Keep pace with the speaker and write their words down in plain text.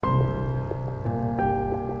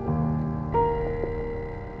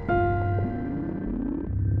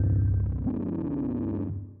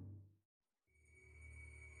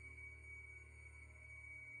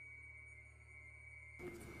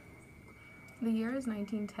The year is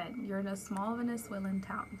 1910. You're in a small Venezuelan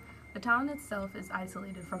town. The town itself is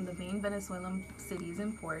isolated from the main Venezuelan cities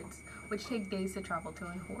and ports, which take days to travel to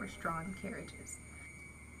in horse-drawn carriages.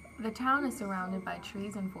 The town is surrounded by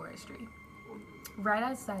trees and forestry. Right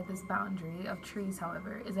outside this boundary of trees,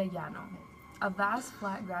 however, is a llano, a vast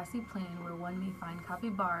flat grassy plain where one may find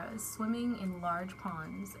capybaras swimming in large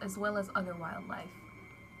ponds, as well as other wildlife.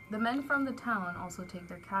 The men from the town also take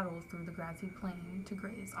their cattle through the grassy plain to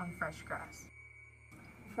graze on fresh grass.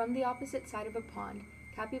 From the opposite side of a pond,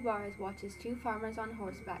 Capybaras watches two farmers on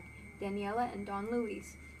horseback, Daniela and Don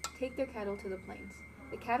Luis, take their cattle to the plains.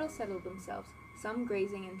 The cattle settled themselves, some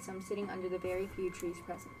grazing and some sitting under the very few trees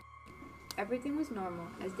present. Everything was normal,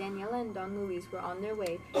 as Daniela and Don Luis were on their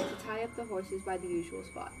way to tie up the horses by the usual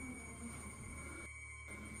spot.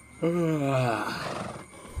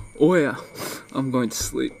 Oh yeah, I'm going to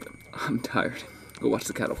sleep. I'm tired. Go watch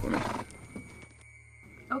the cattle for me.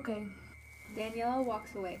 Okay. Daniela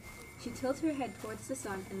walks away. She tilts her head towards the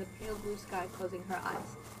sun and the pale blue sky closing her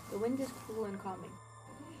eyes. The wind is cool and calming.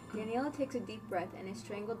 Daniela takes a deep breath and is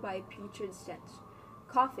strangled by a putrid stench.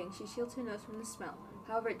 Coughing, she shields her nose from the smell.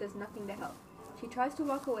 However, it does nothing to help. She tries to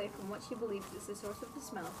walk away from what she believes is the source of the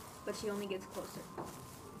smell, but she only gets closer.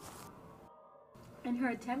 In her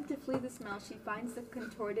attempt to flee the smell, she finds the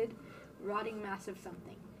contorted, rotting mass of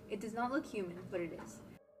something. It does not look human, but it is.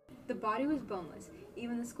 The body was boneless,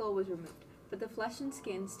 even the skull was removed, but the flesh and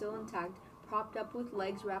skin, still intact, propped up with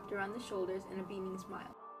legs wrapped around the shoulders and a beaming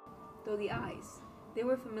smile. Though the eyes, they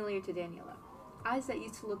were familiar to Daniela. Eyes that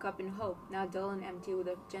used to look up in hope, now dull and empty with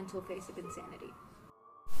a gentle face of insanity.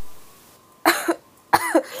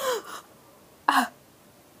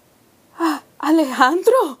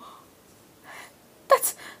 Alejandro!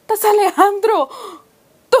 That's Alejandro!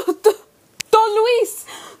 Don Luis!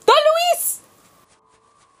 Don Luis!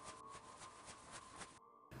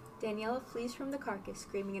 Daniela flees from the carcass,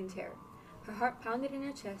 screaming in terror. Her heart pounded in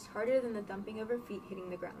her chest harder than the thumping of her feet hitting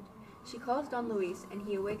the ground. She calls Don Luis, and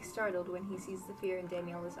he awakes startled when he sees the fear in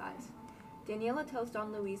Daniela's eyes. Daniela tells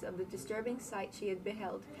Don Luis of the disturbing sight she had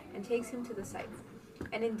beheld and takes him to the site.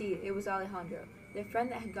 And indeed, it was Alejandro, their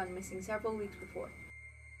friend that had gone missing several weeks before.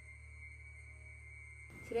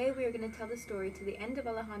 Today we are going to tell the story to the end of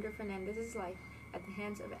Alejandro Fernandez's life at the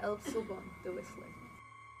hands of El Silbon, the Whistler.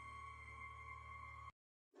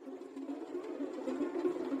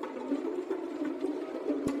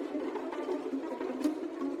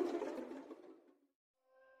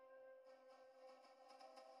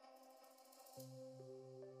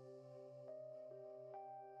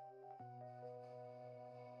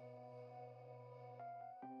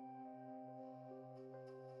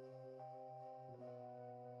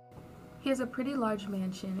 He has a pretty large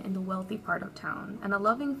mansion in the wealthy part of town, and a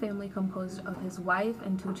loving family composed of his wife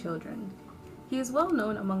and 2 children. He is well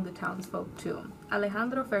known among the townsfolk too.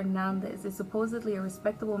 Alejandro Fernandez is supposedly a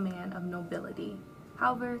respectable man of nobility.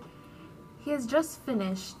 However, he has just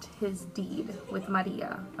finished his deed with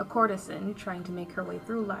Maria, a courtesan trying to make her way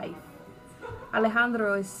through life.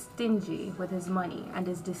 Alejandro is stingy with his money and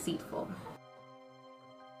is deceitful.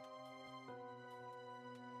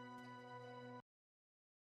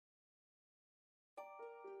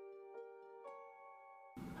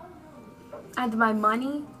 And my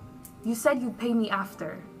money? You said you'd pay me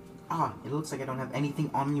after. It looks like I don't have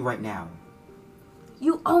anything on me right now.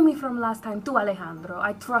 You owe me from last time too, Alejandro.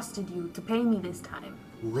 I trusted you to pay me this time.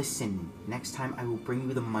 Listen, next time I will bring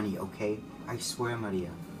you the money, okay? I swear,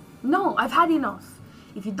 Maria. No, I've had enough.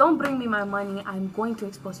 If you don't bring me my money, I'm going to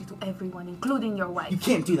expose you to everyone, including your wife. You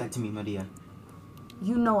can't do that to me, Maria.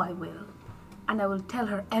 You know I will. And I will tell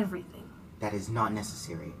her everything. That is not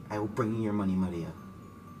necessary. I will bring you your money, Maria.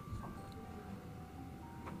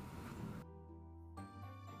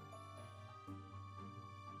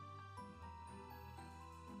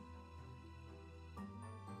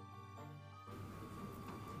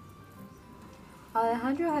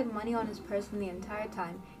 Alejandro had money on his person the entire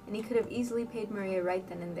time, and he could have easily paid Maria right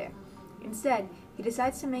then and there. Instead, he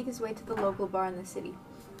decides to make his way to the local bar in the city.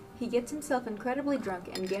 He gets himself incredibly drunk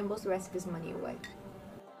and gambles the rest of his money away.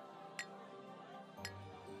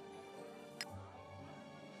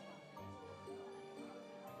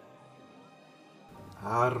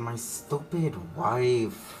 My stupid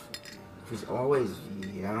wife. She's always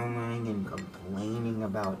yelling and complaining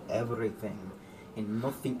about everything, and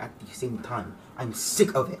nothing at the same time. I'm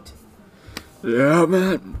sick of it. Yeah,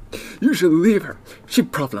 man. You should leave her. She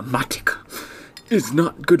problematic. It's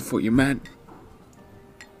not good for you, man.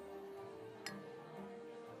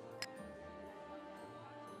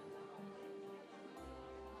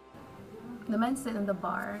 The men sit in the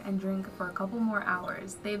bar and drink for a couple more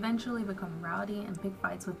hours. They eventually become rowdy and pick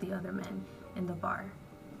fights with the other men in the bar.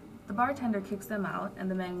 The bartender kicks them out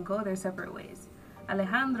and the men go their separate ways.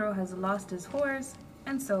 Alejandro has lost his horse,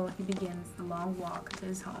 and so he begins the long walk to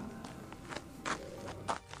his home.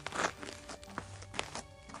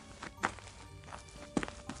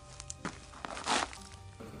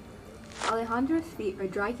 Alejandro's feet are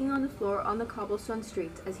dragging on the floor on the cobblestone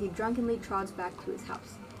streets as he drunkenly trots back to his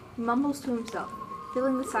house. He mumbles to himself,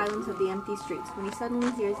 filling the silence of the empty streets, when he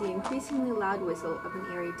suddenly hears the increasingly loud whistle of an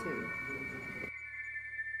eerie tune.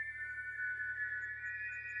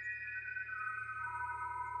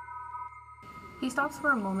 He stops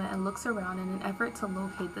for a moment and looks around in an effort to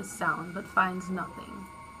locate the sound, but finds nothing.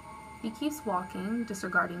 He keeps walking,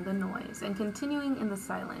 disregarding the noise, and continuing in the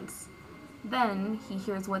silence. Then he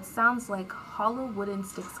hears what sounds like hollow wooden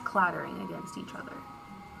sticks clattering against each other.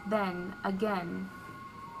 Then, again,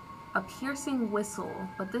 a piercing whistle,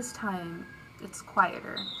 but this time it's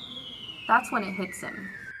quieter. That's when it hits him.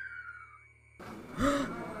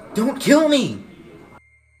 Don't kill me!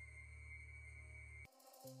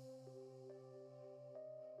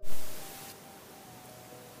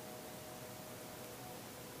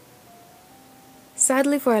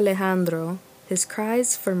 Sadly for Alejandro, his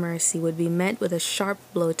cries for mercy would be met with a sharp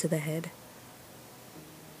blow to the head.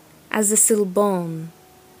 As the Silbon,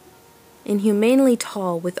 inhumanely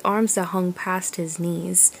tall with arms that hung past his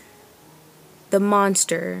knees, the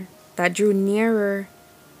monster that drew nearer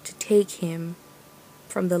to take him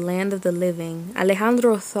from the land of the living,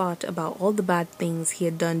 Alejandro thought about all the bad things he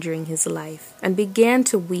had done during his life and began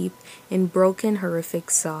to weep in broken,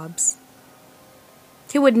 horrific sobs.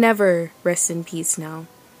 He would never rest in peace now.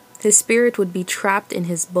 His spirit would be trapped in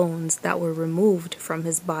his bones that were removed from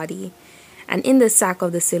his body, and in the sack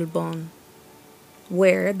of the Silbon,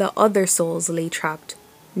 where the other souls lay trapped,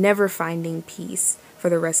 never finding peace for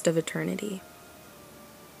the rest of eternity.